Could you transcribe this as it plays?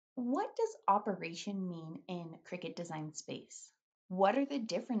What does operation mean in Cricut Design Space? What are the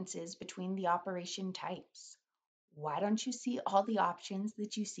differences between the operation types? Why don't you see all the options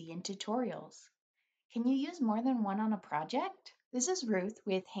that you see in tutorials? Can you use more than one on a project? This is Ruth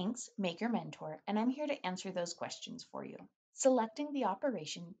with Hank's Maker Mentor, and I'm here to answer those questions for you. Selecting the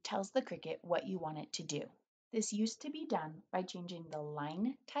operation tells the Cricut what you want it to do. This used to be done by changing the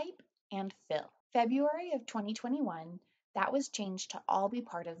line type and fill. February of 2021, that was changed to all be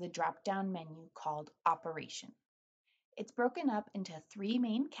part of the drop-down menu called Operation. It's broken up into three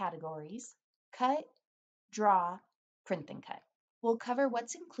main categories: cut, draw, print and cut. We'll cover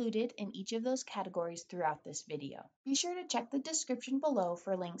what's included in each of those categories throughout this video. Be sure to check the description below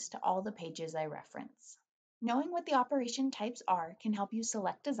for links to all the pages I reference. Knowing what the operation types are can help you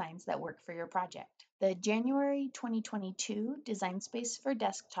select designs that work for your project. The January 2022 Design Space for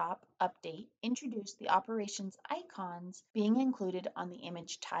Desktop update introduced the operations icons being included on the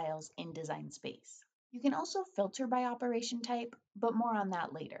image tiles in Design Space. You can also filter by operation type, but more on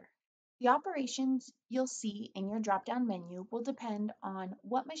that later. The operations you'll see in your drop-down menu will depend on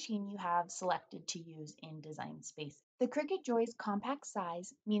what machine you have selected to use in Design Space. The Cricut Joy's compact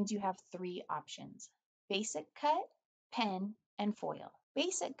size means you have three options: Basic Cut, Pen, and Foil.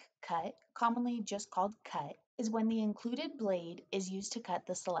 Basic Cut, commonly just called Cut, is when the included blade is used to cut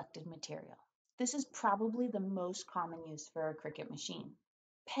the selected material. This is probably the most common use for a Cricut machine.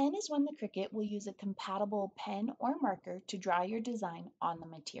 Pen is when the Cricut will use a compatible pen or marker to draw your design on the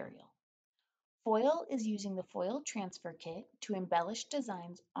material. Foil is using the foil transfer kit to embellish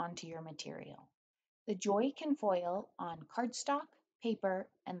designs onto your material. The Joy can foil on cardstock, paper,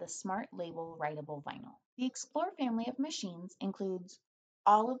 and the Smart Label writable vinyl. The Explore family of machines includes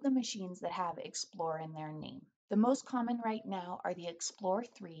all of the machines that have Explore in their name. The most common right now are the Explore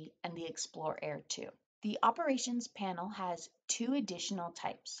 3 and the Explore Air 2. The Operations panel has two additional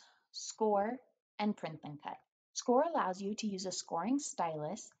types: Score and Print and Cut. Score allows you to use a scoring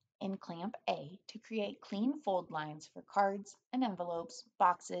stylus in Clamp A to create clean fold lines for cards and envelopes,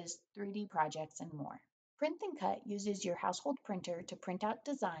 boxes, 3D projects, and more. Print and Cut uses your household printer to print out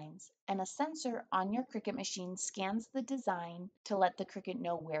designs, and a sensor on your Cricut machine scans the design to let the Cricut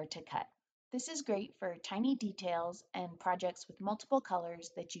know where to cut. This is great for tiny details and projects with multiple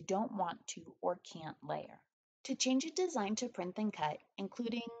colors that you don't want to or can't layer. To change a design to Print and Cut,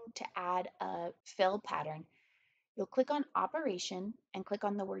 including to add a fill pattern, you'll click on Operation and click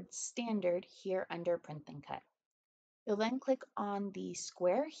on the word Standard here under Print and Cut. You'll then click on the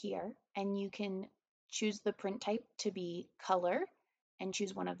square here, and you can choose the print type to be color and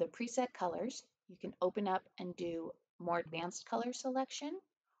choose one of the preset colors. You can open up and do more advanced color selection,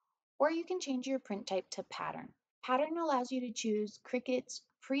 or you can change your print type to pattern. Pattern allows you to choose Cricut's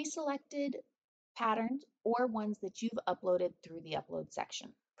pre-selected patterns or ones that you've uploaded through the upload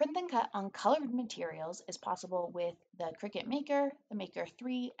section. Print and cut on colored materials is possible with the Cricut Maker, the Maker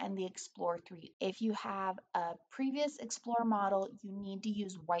 3, and the Explore 3. If you have a previous Explore model, you need to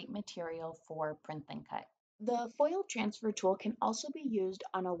use white material for print and cut. The foil transfer tool can also be used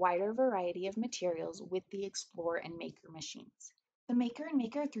on a wider variety of materials with the Explore and Maker machines. The Maker and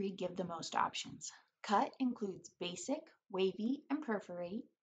Maker 3 give the most options. Cut includes basic, wavy, and perforate.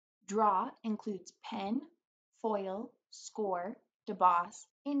 Draw includes pen, foil, score, deboss,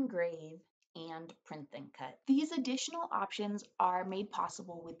 engrave, and print and cut. These additional options are made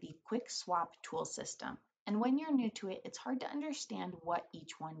possible with the Quick Swap tool system. And when you're new to it, it's hard to understand what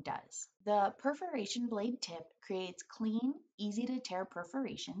each one does. The perforation blade tip creates clean, easy to tear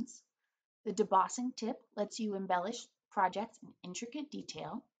perforations. The debossing tip lets you embellish projects in intricate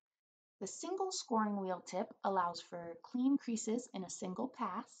detail. The single scoring wheel tip allows for clean creases in a single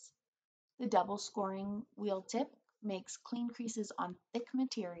pass. The double scoring wheel tip makes clean creases on thick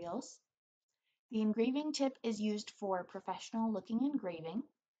materials. The engraving tip is used for professional looking engraving,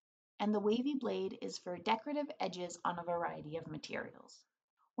 and the wavy blade is for decorative edges on a variety of materials.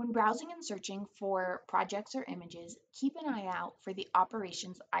 When browsing and searching for projects or images, keep an eye out for the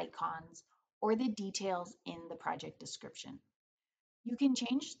operations icons or the details in the project description. You can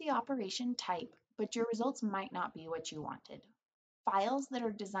change the operation type, but your results might not be what you wanted. Files that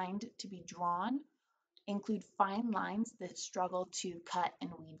are designed to be drawn include fine lines that struggle to cut and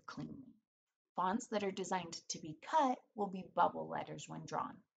weed cleanly. Fonts that are designed to be cut will be bubble letters when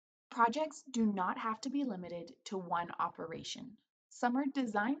drawn. Projects do not have to be limited to one operation. Some are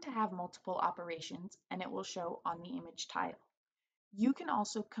designed to have multiple operations, and it will show on the image tile. You can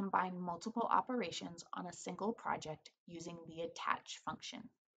also combine multiple operations on a single project using the attach function.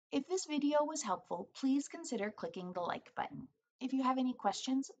 If this video was helpful, please consider clicking the like button. If you have any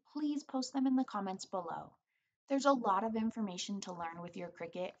questions, please post them in the comments below. There's a lot of information to learn with your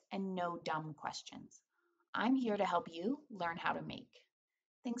Cricut and no dumb questions. I'm here to help you learn how to make.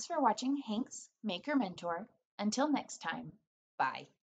 Thanks for watching Hank's Maker Mentor. Until next time, bye.